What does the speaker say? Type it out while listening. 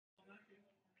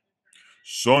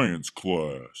Science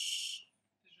class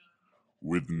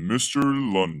with Mr.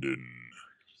 London.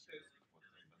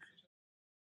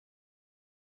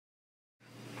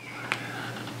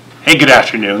 Hey, good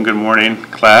afternoon, good morning,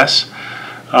 class.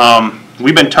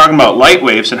 We've been talking about light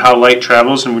waves and how light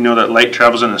travels, and we know that light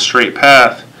travels in a straight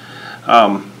path.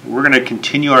 We're going to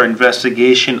continue our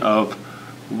investigation of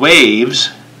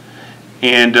waves,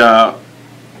 and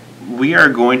we are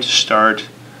going to start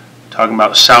talking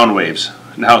about sound waves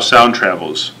and how sound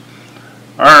travels.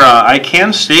 Our I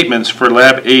can statements for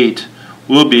Lab 8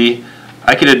 will be: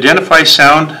 I can identify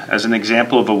sound as an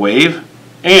example of a wave,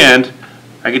 and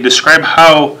I can describe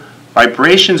how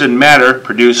vibrations in matter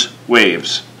produce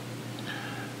waves.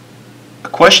 A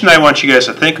question I want you guys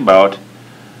to think about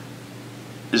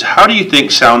is, how do you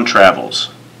think sound travels?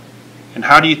 And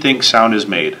how do you think sound is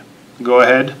made? Go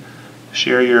ahead,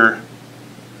 share your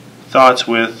thoughts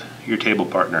with your table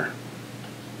partner.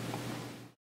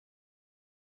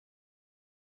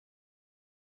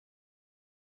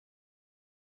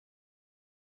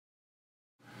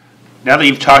 Now that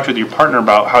you've talked with your partner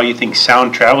about how you think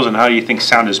sound travels and how you think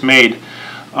sound is made,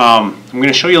 I'm going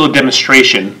to show you a little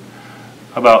demonstration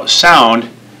about sound,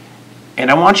 and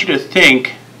I want you to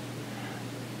think,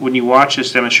 when you watch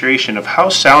this demonstration, of how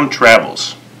sound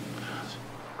travels.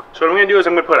 So what I'm going to do is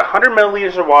I'm going to put 100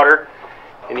 milliliters of water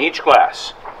in each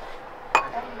glass.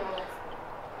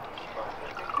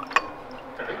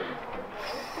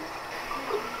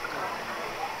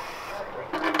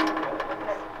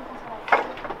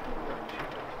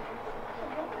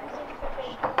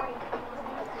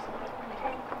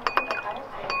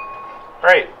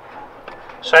 Right.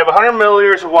 So I have 100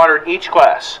 milliliters of water in each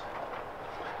glass.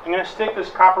 I'm going to stick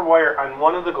this copper wire on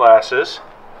one of the glasses.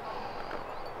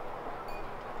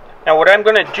 Now what I'm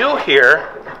going to do here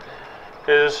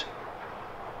is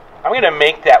I'm going to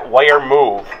make that wire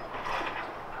move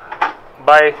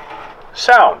by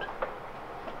sound.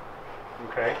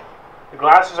 Okay. The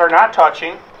glasses are not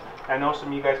touching. I know some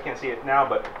of you guys can't see it now,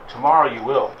 but tomorrow you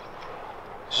will.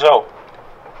 So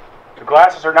the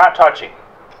glasses are not touching.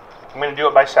 I'm going to do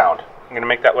it by sound. I'm going to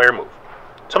make that wire move.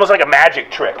 It's almost like a magic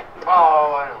trick.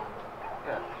 Oh, I know.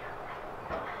 Yeah.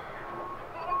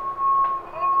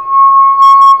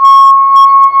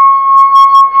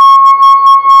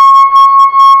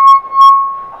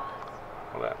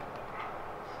 Hold on.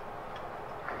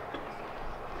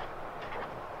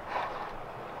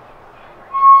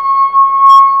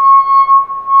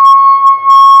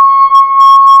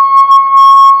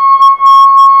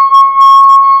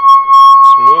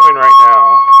 It's moving right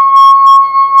now.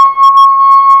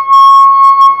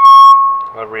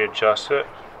 I'll readjust it.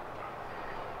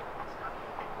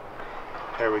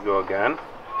 There we go again.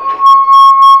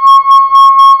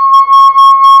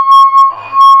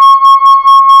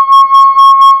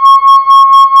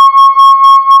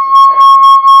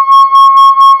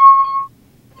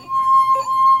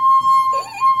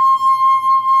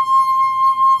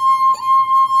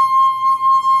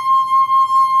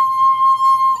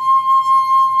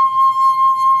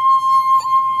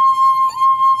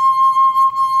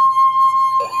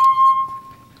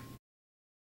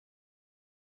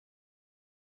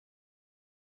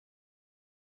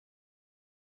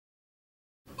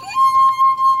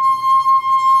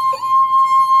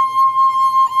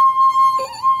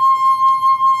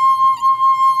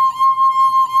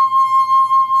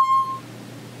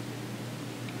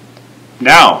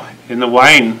 Now, in the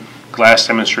wine glass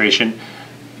demonstration,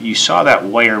 you saw that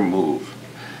wire move.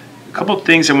 A couple of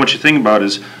things I want you to think about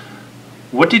is,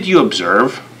 what did you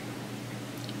observe?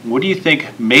 What do you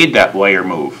think made that wire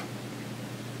move?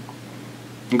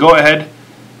 And go ahead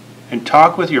and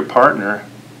talk with your partner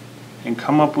and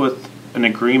come up with an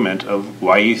agreement of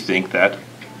why you think that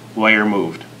wire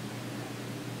moved.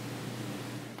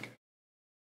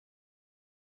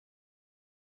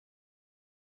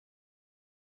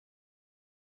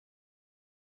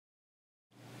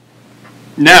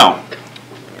 Now,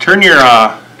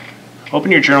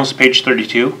 open your journals to page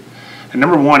 32. And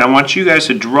number one, I want you guys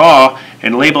to draw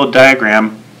and label a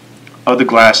diagram of the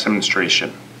glass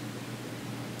demonstration.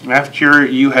 After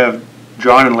you have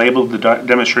drawn and labeled the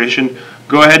demonstration,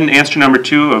 go ahead and answer number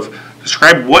two of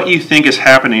describe what you think is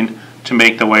happening to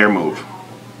make the wire move.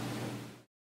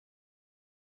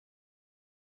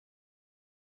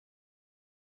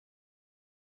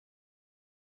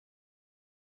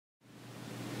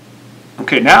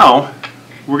 Okay, now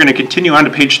we're going to continue on to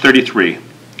page 33.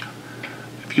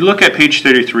 If you look at page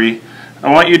 33,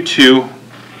 I want you to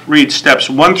read steps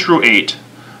 1 through 8,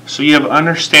 so you have an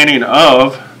understanding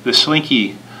of the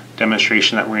slinky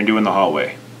demonstration that we're going to do in the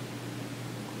hallway.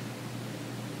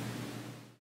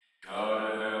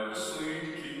 Gotta have a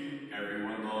slinky, every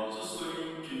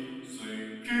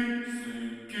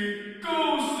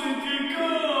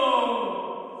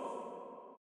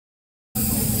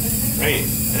Alright,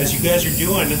 as you guys are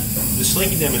doing the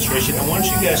slinky demonstration, I want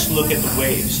you guys to look at the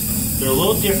waves. They're a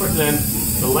little different than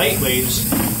the light waves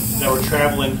that were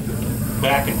traveling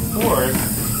back and forth.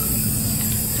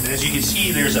 And as you can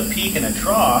see, there's a peak and a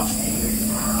trough.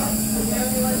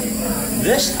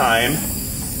 This time,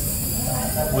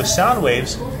 with sound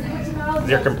waves,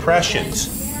 they're compressions.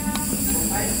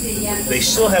 They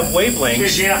still have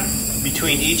wavelengths.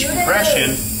 Between each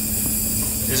compression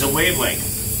is a wavelength.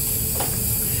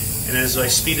 And as I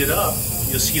speed it up,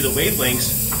 you'll see the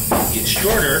wavelengths get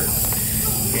shorter,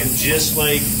 and just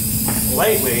like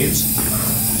light waves,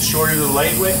 the shorter the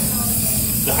light wave,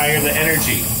 the higher the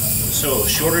energy. So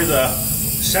shorter the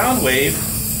sound wave,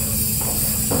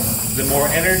 the more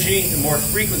energy, the more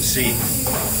frequency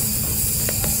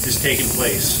is taking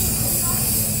place.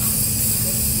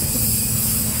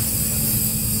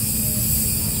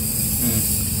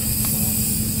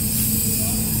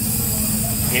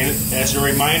 And as a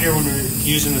reminder, when we're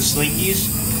using the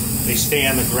slinkies, they stay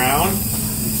on the ground.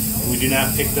 We do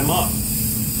not pick them up.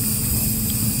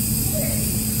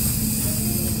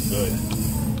 Good.